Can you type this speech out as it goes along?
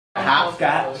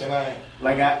hopscotch.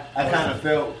 Like I kind of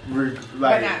felt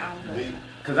like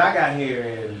because I got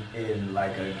here in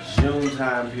like a June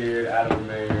time period out of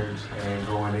marriage and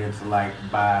going into like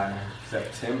by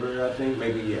September, I think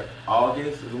maybe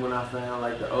August is when I found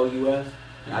like the OUS.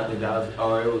 I think that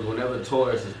was, it was whenever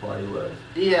Taurus's party was.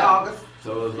 Yeah, August.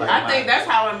 So it was like I think that's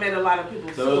how I met a lot of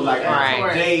people. So it was like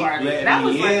my date let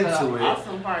me like into it.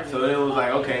 Awesome party. So it was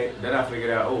like okay. Then I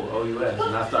figured out OUS,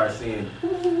 and I started seeing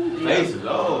faces.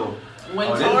 When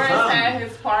Taurus had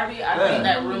his party, I think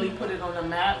that really put it on the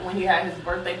map. When he had his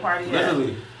birthday party,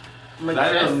 literally.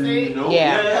 Majestic.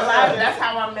 That's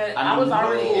how I met. I was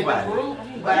already in the group,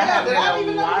 but I had a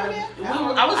lot of.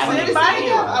 I was sitting by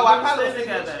you. Oh, I probably was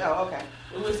together. Oh, okay.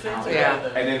 We were sitting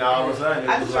together. And then all of a sudden,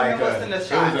 it was like it was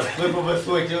a flip of a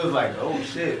switch. It was like, oh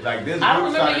shit, like this. I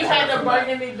remember you had the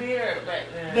burgundy beard back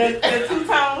then. The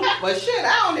two-tone. But shit,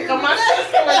 I don't even know. My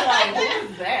sister was like,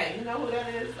 who is that? You know who that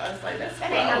is? I was like,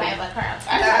 that ain't nobody but her.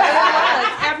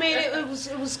 I mean,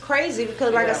 it was crazy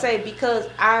because, like I say, because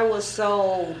I was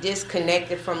so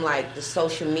disconnected from like the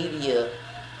social media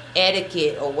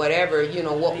etiquette or whatever, you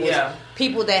know, what was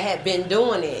people that had been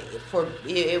doing it for.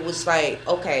 It was like,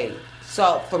 okay.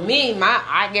 So for me,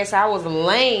 I guess I was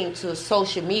lame to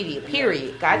social media,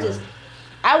 period.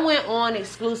 I went on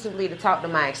exclusively to talk to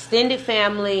my extended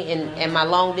family and my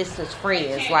long distance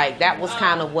friends. Like that was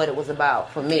kind of what it was about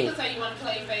for me. People say you want to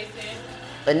play face in.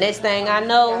 The next thing I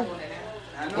know,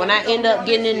 when I end up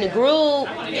getting in the group,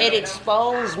 it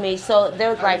exposed me. So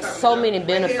there's like so many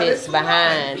benefits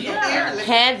behind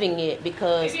having it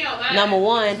because number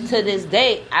one, to this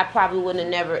day, I probably wouldn't have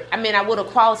never. I mean, I would have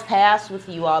crossed paths with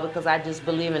you all because I just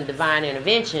believe in divine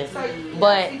intervention,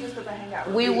 but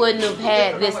we wouldn't have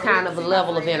had this kind of a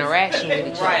level of interaction with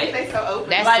each other. Right.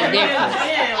 That's like the difference.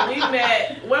 Yeah, we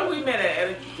met. Where we met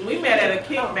at? We met at a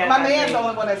kickback. My man's the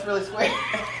only one that's really square.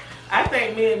 I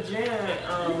think me and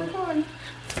Jen.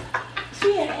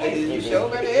 You sure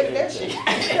better edit that shit.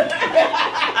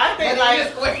 I think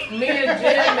like me and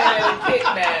Jen met at a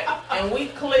kickback and we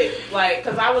clicked like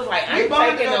because I was like I ain't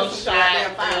taking no shot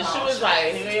and she was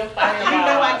like here you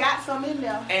know I got some in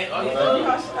there and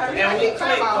we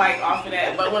clicked like off of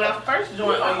that. But when I first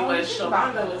joined OUS,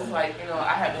 Shalonda was like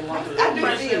I had been going through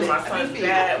depression. My son's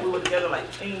dad, we were together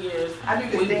like 10 years.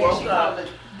 We broke up.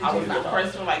 I was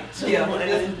depressed for like 2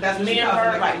 and me and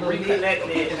her like reconnected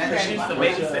because she used to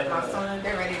babysit my son.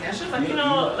 And she was like,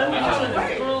 let me join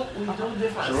this group. We do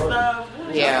different stuff.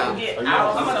 We get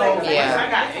out. So I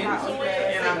got into it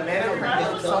and I met everybody.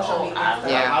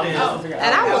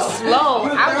 And I was slow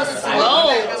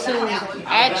to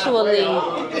actually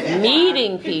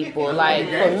meeting people. Like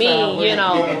for me,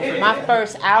 my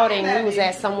first outing, we was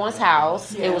at someone's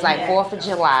house. It was like 4th of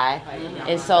July.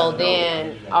 And so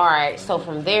then, all right, so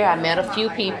from there I met a few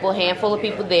people, handful of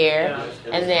people there,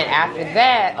 and then after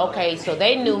that, okay, so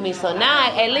they knew me. So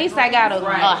now at least I got a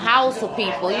house of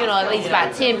people, at least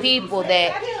about 10 people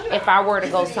that if I were to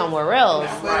go somewhere else,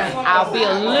 I'll be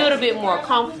a little bit more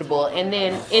comfortable. And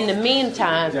then in the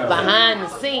meantime, behind the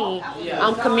scene,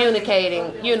 I'm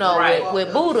communicating,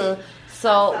 with Buddha.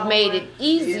 So made it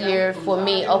easier for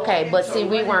me. Okay, but see,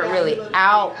 we weren't really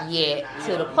out yet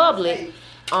to the public.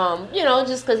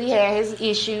 Just because he had his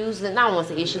issues, and I don't want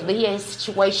to say issues, but he had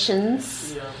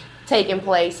situations taking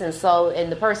place, and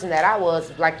the person that I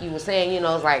was, like you were saying,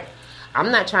 it's like, I'm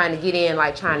not trying to get in,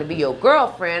 like, trying to be your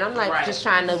girlfriend. I'm like just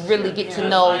trying to really get to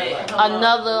know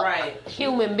another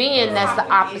human being that's the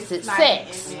opposite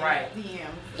sex.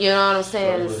 You know what I'm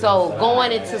saying? So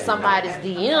going into somebody's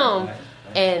DM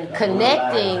and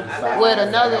connecting with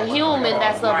another human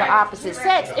that's of the opposite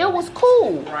sex, it was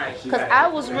cool because I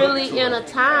was really in a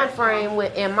time frame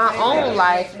in my own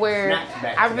life where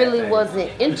I really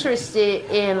wasn't interested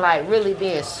in like really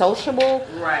being sociable,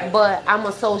 but I'm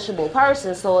a sociable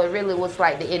person, so it really was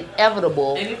like the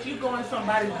inevitable. And if you go in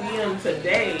somebody's DM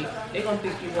today, they're gonna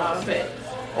think you want sex.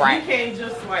 Right. You can't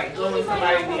just like go in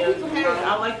somebody's DM. Hey,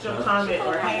 I liked your comment,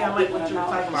 or hey, I like what you were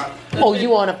talking about. Oh, you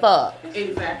want to fuck?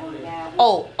 Exactly.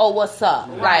 Oh, what's up?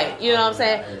 Like, you know what I'm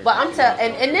saying? But I'm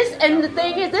telling, and the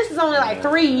thing is, this is only like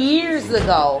 3 years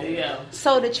ago. Yeah.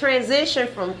 So the transition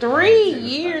from 3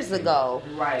 years ago,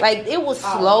 like it was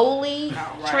slowly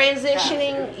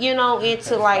transitioning,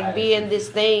 into like being this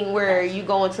thing where you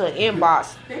go into an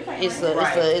inbox. It's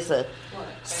a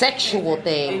sexual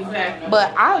thing,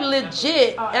 but I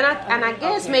legit, and I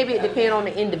guess maybe it depends on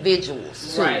the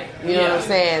individuals too. You know what I'm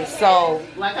saying? So,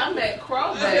 like I met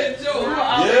Crow, but we were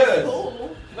always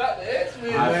cool. Not the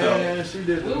X-Men, man. She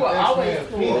did. We were always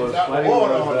cool. Got the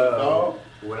water on it, dog.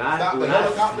 When I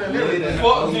helicopter and everything.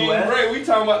 Fuck me and Bray, we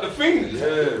talking about the Phoenix.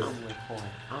 Yes.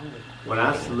 when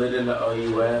I slid into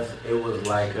OUS, it was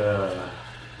like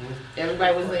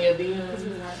everybody was in your DMs.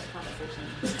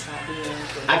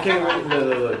 I can't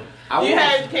remember. You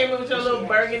came in with your little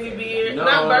burgundy beard. No,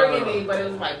 not burgundy, but it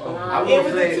was like blonde. It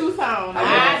was a two-tone. I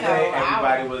wouldn't say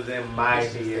everybody was in my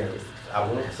DMs. I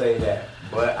won't say that,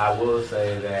 but I will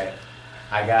say that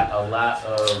I got a lot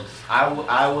of.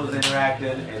 I was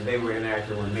interacting and they were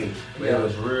interacting with me. But it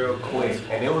was real quick,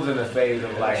 and it was in the phase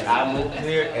of like I moved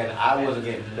here and I wasn't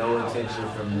getting no attention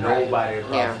from nobody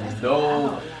across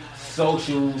no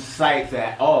social sites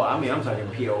at all. I mean, I'm talking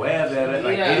POF,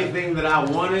 like anything that I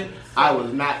wanted, I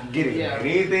was not getting it. And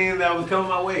anything that was coming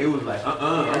my way, it was like,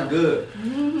 I'm good.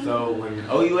 So when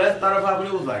OUS started popping,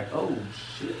 it was like, oh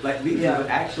shit, like these are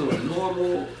actual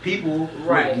normal people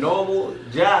with normal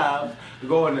jobs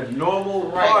going to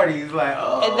normal parties, like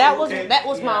and that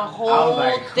was my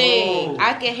whole thing.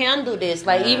 I can handle this,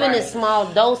 like even in small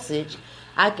dosage.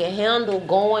 I can handle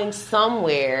going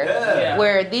somewhere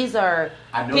where these are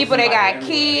people that got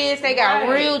kids, they got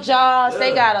real jobs,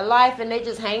 they got a life, and they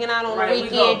just hanging out on the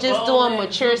weekend, just doing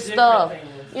mature stuff.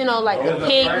 You know, like the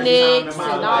picnics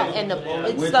and all, and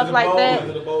stuff like that.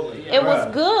 It was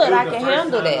good. I can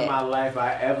handle that. In my life,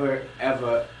 I ever, out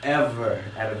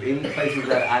of any places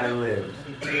that I done lived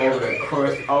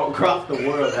across the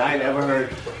world, I ain't ever heard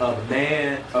a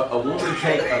woman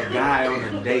take a guy on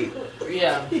a date.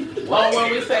 Yeah. Well,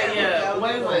 when we say,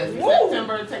 what is it?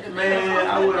 September, take a man,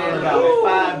 I went on about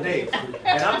 5 dates.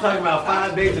 And I'm talking about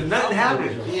 5 dates and nothing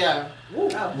happened. Yeah.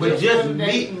 But just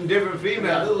meeting different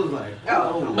females, it was like,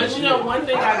 But you know, one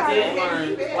thing I did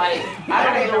learn, like,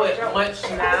 I don't do it much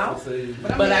now,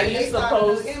 but I used to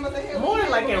post more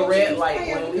like in red light,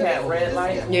 when we had red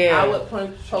light. I would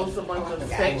post a bunch of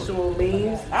sexual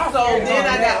memes. So then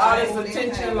I got all this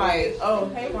attention, like, oh,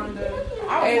 hey, Wanda.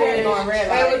 Hey,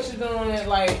 what you doing?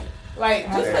 Like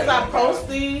just because I post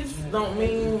these don't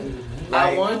mean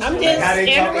I want to. I'm just how they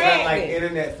talk about like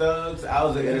internet thugs. I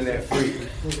was an internet freak.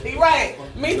 Right,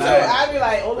 me too. Like, I'd be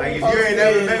like, oh, like if you ain't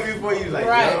never met me before, you like,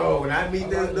 yo, when I meet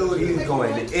this dude, he's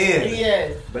going to end.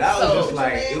 Yes. But I was just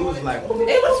like, it was like, it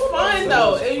was fun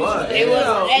though. It was,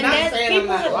 and then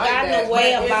people have gotten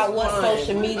away about what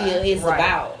social media is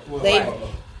about. They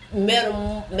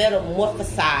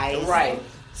metamorphosized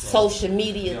social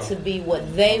media to be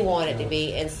what they want it to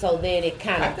be, and so then it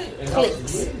kind of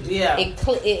clicks. It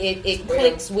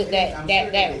clicks with that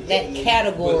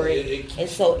category, and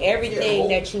so everything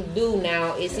that you do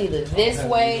now is either this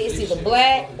way, it's either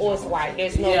black or it's white.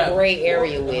 There's no gray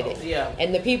area with it.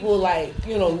 And the people like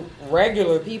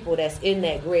regular people that's in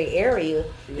that gray area,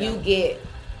 you get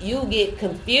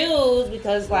confused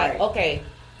because like okay.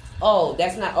 Oh,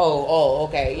 that's not. Oh,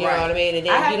 okay. You know what I mean? And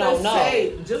then you don't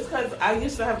know. Just because I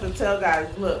used to have to tell guys,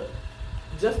 look,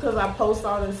 just because I post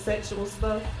all this sexual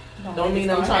stuff, don't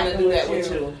mean I'm trying to do that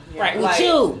with you. Right, with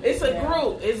you. It's a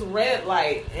group. It's red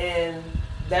light, and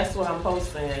that's what I'm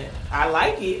posting. I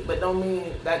like it, but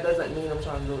that doesn't mean I'm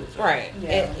trying to do it with you. Right.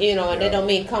 And, and that don't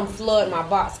mean come flood my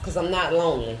box because I'm not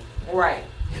lonely. Right.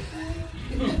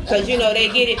 Because they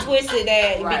get it twisted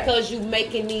that because you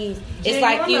making these, it's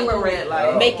like you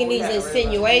making these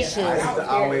insinuations. I used to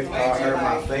always call her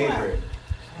my favorite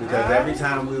because every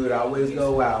time we would always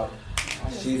go out,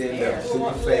 she'd end up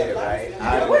super faded, right?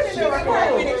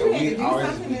 We'd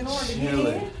always be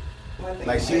chilling.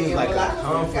 Like she was like a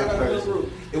comfort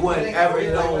person. It wasn't ever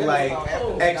like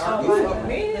extra. But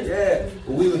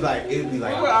we was like, it'd be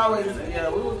like. We were always,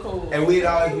 we were cool. And we'd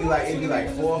always be like, it'd be like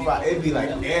 4 or 5. It'd be like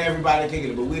everybody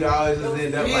kicking it, but we'd always just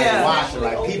end up like watching,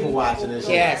 like people watching and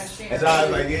shit. Yes. And so I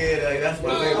was like, that's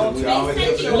my favorite. We always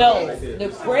the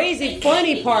crazy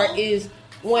funny part is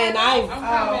when I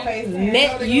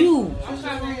met you,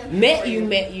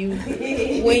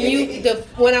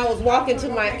 when I was walking to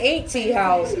my auntie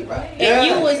house, and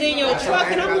you was in your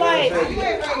truck, and I'm like,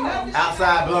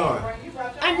 outside blowing.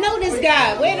 I know this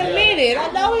guy. Wait a minute, I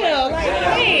know him. Like,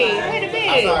 hey, wait a minute.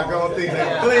 I started going things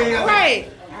like, please. Right.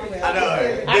 I know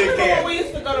her. I remember when we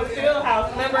used to go to Field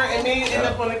House, remember, and then end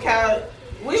up on the couch.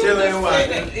 We chilling and watching,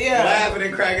 laughing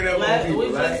and cracking up with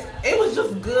people. It was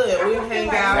just good. We hang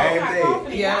out. Same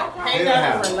thing. Hang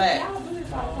out and relax.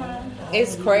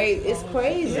 It's crazy. It's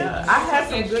crazy. Yeah, I had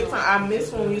some good time. I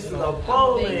miss when we used to go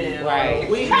bowling. Right.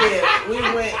 We did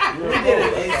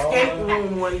an escape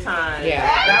room one time. Yeah.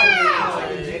 That was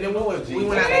fun. And then we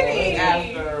went out to eat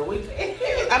after.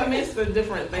 I miss the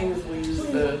different things we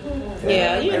used to.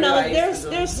 Yeah,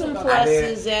 there's some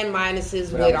pluses and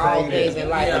minuses with all things in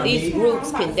life. But these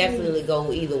groups can definitely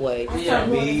go either way. For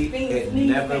me, it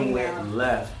never went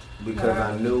left because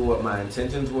I knew what my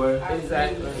intentions were.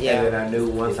 Exactly. And then I knew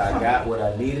once I got what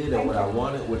I needed and what I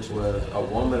wanted, which was a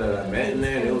woman that I met in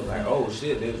there, and it was like, oh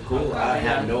shit, it was cool. I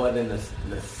have no other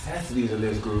necessities in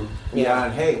this group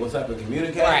beyond, hey, what's up, and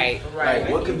communicate. Right. Like,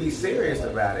 what could be serious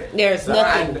about it? There's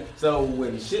nothing. So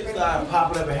when shit started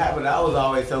popping up and happening, I was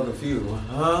always so confused.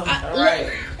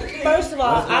 First of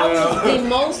all, I was the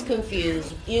most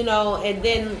confused, and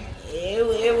then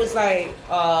it was like,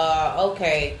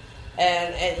 okay.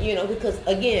 And because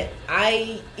again,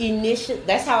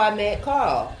 that's how I met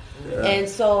Carl. Yeah. And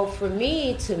so for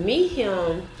me to meet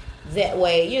him that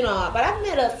way, but I've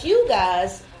met a few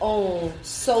guys on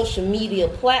social media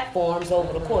platforms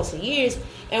over the course of years,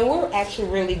 and we're actually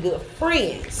really good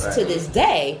friends to this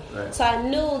day. Right. So I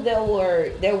knew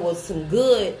there was some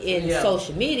good in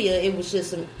social media. It was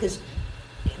just because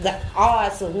the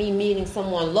odds of me meeting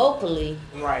someone locally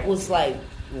was like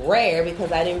rare,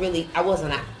 because I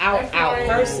wasn't an out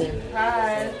person.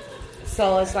 Hi.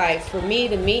 So it's like for me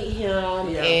to meet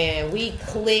him and we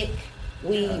click,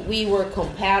 we were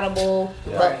compatible.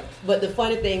 But the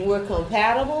funny thing, we're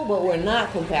compatible, but we're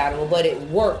not compatible. But it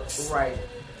works. Right.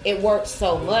 It worked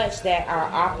so much that our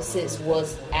opposites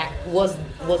was a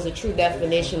true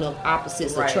definition of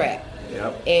opposites attract.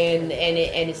 Yep. And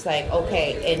it's like,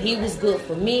 okay, and he was good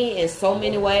for me in so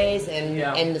many ways,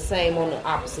 and the same on the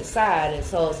opposite side. And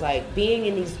so it's like being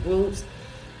in these groups,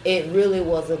 it really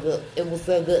was a good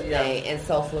thing. And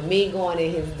so for me going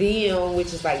in his DM,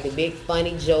 which is like the big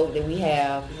funny joke that we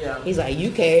have, he's like,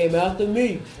 you came after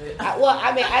me.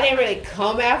 I didn't really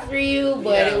come after you,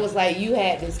 but it was like you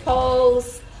had this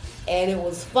post and it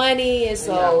was funny, and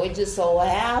so it just so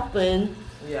happened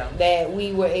that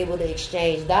we were able to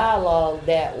exchange dialogue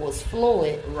that was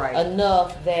fluent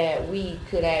enough that we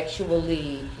could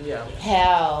actually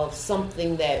have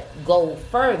something that go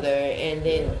further,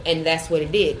 and that's what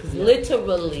it did. Because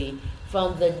literally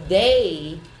from the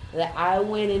day that I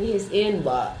went in his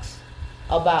inbox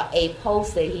about a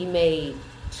post that he made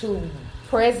to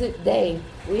present day,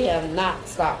 we have not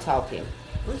stopped talking.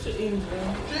 What's your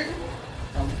email?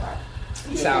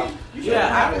 So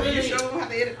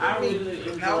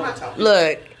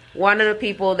Look, one of the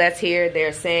people that's here,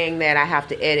 they're saying that I have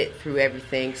to edit through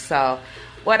everything. So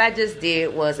what I just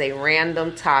did was a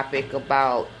random topic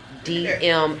about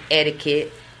DM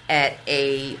etiquette at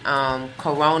a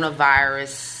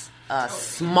coronavirus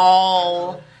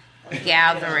small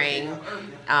gathering.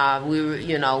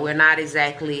 We're not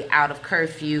exactly out of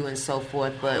curfew and so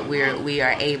forth, but we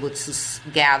are able to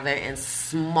gather in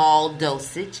small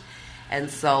dosage. And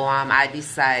so I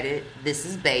decided, this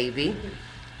is baby,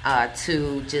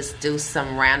 to just do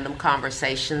some random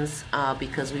conversations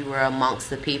because we were amongst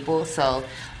the people. So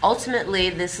ultimately,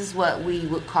 this is what we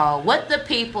would call what the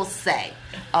people say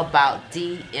about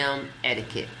DM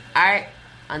etiquette. All right,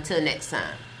 until next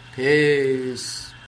time. Peace.